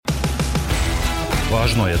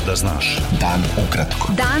Važno je da znaš. Dan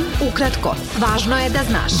ukratko. Dan ukratko. Važno je da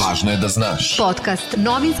znaš. Važno je da znaš. Podcast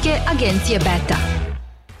novinske agencije Beta.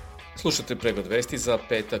 Slušate pregled vesti za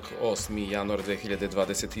petak 8. januar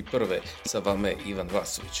 2021. Sa vama je Ivan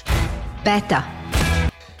Vasović. Beta.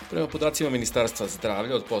 Prema podacima Ministarstva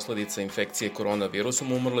zdravlja, od posledica infekcije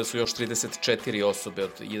koronavirusom umrle su još 34 osobe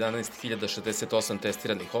od 11.068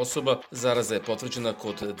 testiranih osoba. Zaraza je potvrđena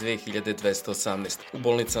kod 2.218. U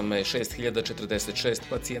bolnicama je 6.046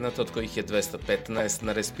 pacijenata, od kojih je 215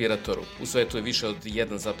 na respiratoru. U svetu je više od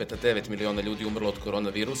 1,9 miliona ljudi umrlo od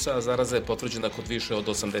koronavirusa, a zaraza je potvrđena kod više od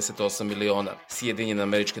 88 miliona. Sjedinjene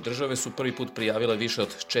Američke Države su prvi put prijavile više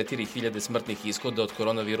od 4.000 smrtnih ishoda od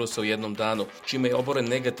koronavirusa u jednom danu, čime je oboren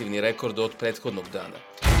negativni rekord od prethodnog dana.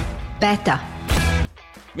 Beta.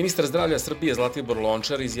 Ministar zdravlja Srbije Zlatibor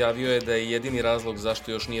Lončar izjavio je da je jedini razlog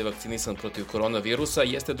zašto još nije vakcinisan protiv koronavirusa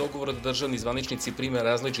jeste dogovor da državni zvaničnici prime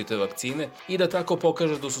različite vakcine i da tako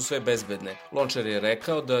pokaže da su sve bezbedne. Lončar je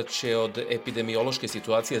rekao da će od epidemiološke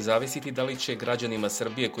situacije zavisiti da li će građanima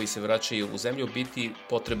Srbije koji se vraćaju u zemlju biti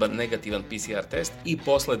potreban negativan PCR test i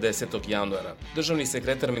posle 10. januara. Državni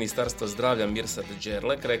sekretar Ministarstva zdravlja Mirsad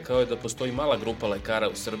Đerlek rekao je da postoji mala grupa lekara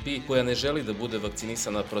u Srbiji koja ne želi da bude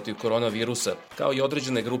vakcinisana protiv koronavirusa, kao i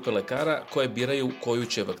određene grupe lekara koje biraju koju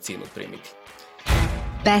će vakcinu primiti.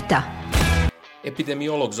 Beta.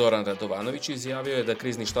 Epidemiolog Zoran Radovanović izjavio je da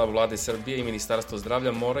krizni štab vlade Srbije i Ministarstvo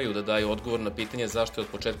zdravlja moraju da daju odgovor na pitanje zašto je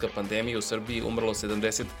od početka pandemije u Srbiji umrlo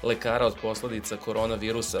 70 lekara od posledica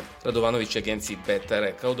koronavirusa. Radovanović je agenciji Beta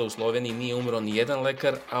rekao da u Sloveniji nije umro ni jedan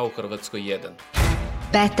lekar, a u Hrvatskoj jedan.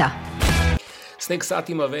 Beta. Sneg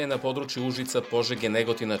satima veje na području Užica, Požege,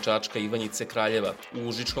 Negotina, Čačka, Ivanjice, Kraljeva. U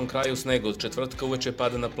Užičkom kraju sneg od četvrtka uveče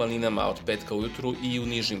pada na planinama, a od petka ujutru i u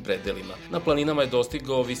nižim predelima. Na planinama je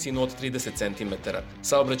dostigao visinu od 30 cm.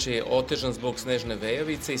 Saobraćaj je otežan zbog snežne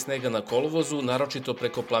vejavice i snega na kolovozu, naročito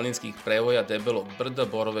preko planinskih prevoja Debelog brda,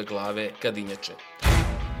 Borove glave, Kadinjače.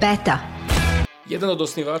 Beta. Jedan od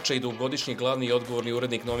osnivača i dugogodišnji glavni i odgovorni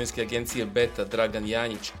urednik novinske agencije Beta, Dragan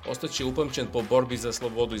Janjić, ostaće upamćen po borbi za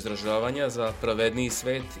slobodu izražavanja, za pravedniji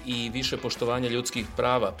svet i više poštovanja ljudskih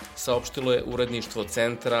prava, saopštilo je uredništvo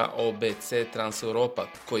centra OBC Transeuropa,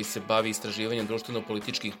 koji se bavi istraživanjem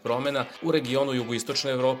društveno-političkih promena u regionu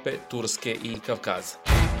jugoistočne Evrope, Turske i Kavkaza.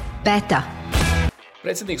 Beta.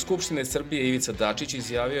 Predsednik Skupštine Srbije Ivica Dačić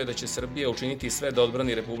izjavio je da će Srbija učiniti sve da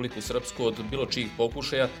odbrani Republiku Srpsku od bilo čijih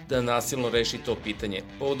pokušaja da nasilno reši to pitanje.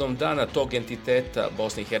 Povodom dana tog entiteta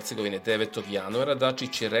Bosne i Hercegovine 9. januara,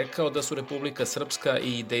 Dačić je rekao da su Republika Srpska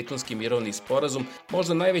i Dejtonski mirovni sporazum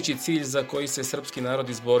možda najveći cilj za koji se srpski narod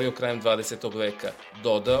izborio krajem 20. veka.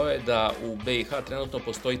 Dodao je da u BiH trenutno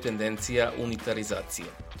postoji tendencija unitarizacije.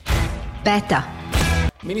 Beta.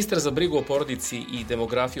 Ministar za brigu o porodici i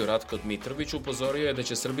demografiju Ratko Dmitrović upozorio je da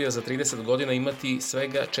će Srbija za 30 godina imati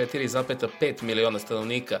svega 4,5 miliona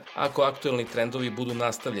stanovnika, ako aktuelni trendovi budu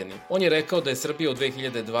nastavljeni. On je rekao da je Srbija u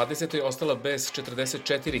 2020. ostala bez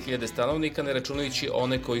 44.000 stanovnika, ne računajući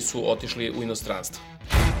one koji su otišli u inostranstvo.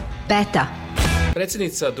 Beta.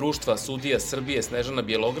 Predsjednica Društva sudija Srbije Snežana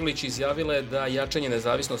Bjelogrlić izjavila je da jačanje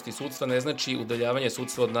nezavisnosti sudstva ne znači udaljavanje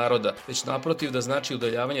sudstva od naroda, već naprotiv da znači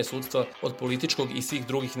udaljavanje sudstva od političkog i svih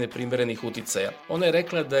drugih neprimerenih uticaja. Ona je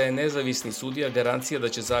rekla da je nezavisni sudija garancija da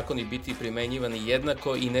će zakoni biti primenjivani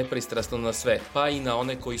jednako i nepristrasno na sve, pa i na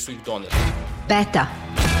one koji su ih doneli. Beta.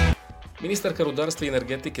 Ministarka rudarstva i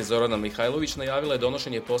energetike Zorana Mihajlović najavila je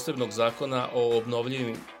donošenje posebnog zakona o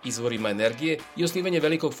obnovljivim izvorima energije i osnivanje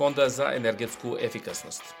velikog fonda za energetsku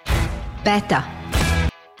efikasnost. Beta.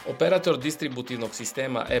 Operator distributivnog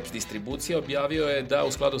sistema EPS distribucija objavio je da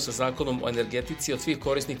u skladu sa zakonom o energetici od svih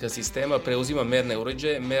korisnika sistema preuzima merne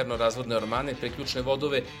uređaje, merno-razvodne ormane, priključne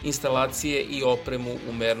vodove, instalacije i opremu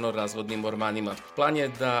u merno-razvodnim ormanima. Plan je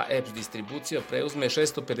da EPS distribucija preuzme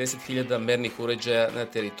 650.000 mernih uređaja na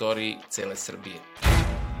teritoriji cele Srbije.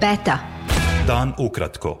 Beta. Dan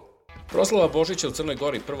ukratko. Proslava Božića u Crnoj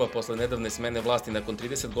Gori, prva posle nedavne smene vlasti nakon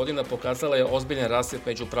 30 godina, pokazala je ozbiljan rascjep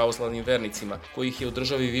među pravoslavnim vernicima, kojih je u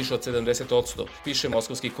državi više od 70%, piše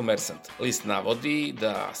Moskovski komersant. List navodi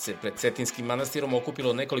da se pred Cetinskim manastirom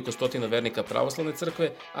okupilo nekoliko stotina vernika pravoslavne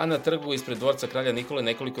crkve, a na trgu ispred dvorca kralja Nikole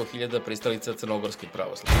nekoliko hiljada pristalica crnogorske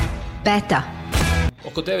pravoslavne. Beta.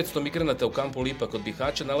 Oko 900 migranata u kampu Lipa kod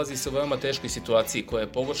Bihaća nalazi se u veoma teškoj situaciji koja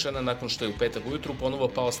je pogoršana nakon što je u petak ujutru ponovo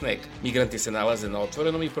pao sneg. Migranti se nalaze na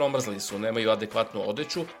otvorenom i promrzli su, nemaju adekvatnu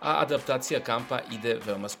odeću, a adaptacija kampa ide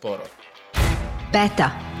veoma sporo.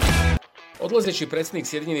 Beta. Odlazeći predsjednik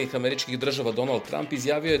Sjedinjenih Američkih Država Donald Trump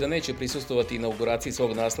izjavio je da neće prisustvovati inauguraciji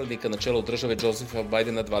svog naslednika na čelu države Josepha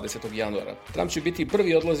Bidena 20. januara. Trump će biti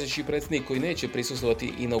prvi odlazeći predsjednik koji neće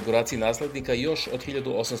prisustvovati inauguraciji naslednika još od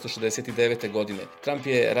 1869. godine. Trump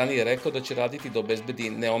je ranije rekao da će raditi da obezbedi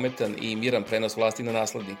neometan i miran prenos vlasti na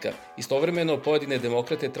naslednika. Istovremeno, pojedine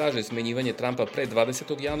demokrate traže smenjivanje Trumpa pre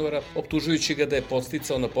 20. januara, optužujući ga da je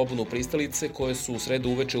podsticao na pobunu pristalice koje su u sredu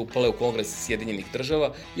uveče upale u Kongres Sjedinjenih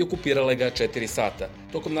Država i okupirale ga 4 sata.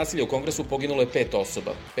 Tokom nasilja u Kongresu poginulo je 5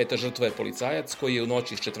 osoba. 5. žrtva je policajac koji je u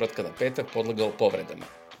noći iz četvrtka na petak podlegao povredama.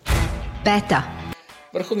 Peta.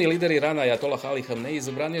 Vrhovni lider Irana Ajatolah Ali Hamneji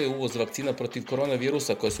zabranio je uvoz vakcina protiv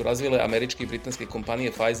koronavirusa koje su razvile američke i britanske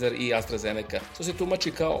kompanije Pfizer i AstraZeneca, što se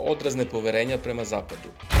tumači kao odraz nepoverenja prema Zapadu.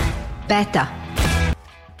 Peta.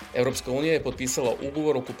 Evropska unija je potpisala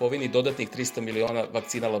ugovor o kupovini dodatnih 300 miliona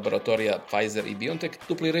vakcina laboratorija Pfizer i BioNTech,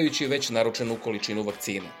 duplirajući već naručenu količinu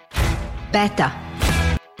vakcina. Peta.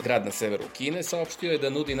 Grad na severu Kine saopštio je da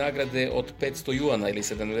nudi nagrade od 500 juana ili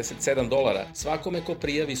 $77 svakome ko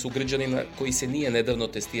prijavi sugrađanina koji se nije nedavno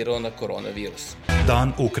testirao na koronavirus.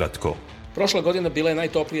 Dan ukratko. Prošla godina bila je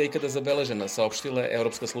najtoplija ikada zabeležena, saopštila je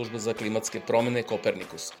Evropska služba za klimatske promene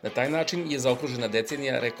Kopernikus. Na taj način je zaokružena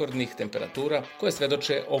decenija rekordnih temperatura koje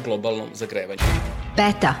svedoče o globalnom zagrevanju.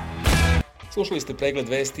 Peta. Slušali ste pregled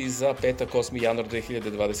vesti za petak 8. januar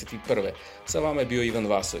 2021. Sa vama je bio Ivan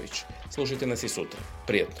Vasović. Slušajte nas i sutra.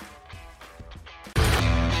 Prijatno.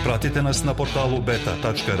 Pratite nas na portalu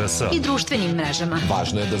beta.rs I društvenim mrežama.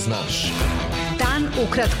 Važno je da znaš. Dan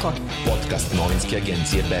ukratko. Podcast novinske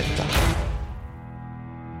agencije Beta.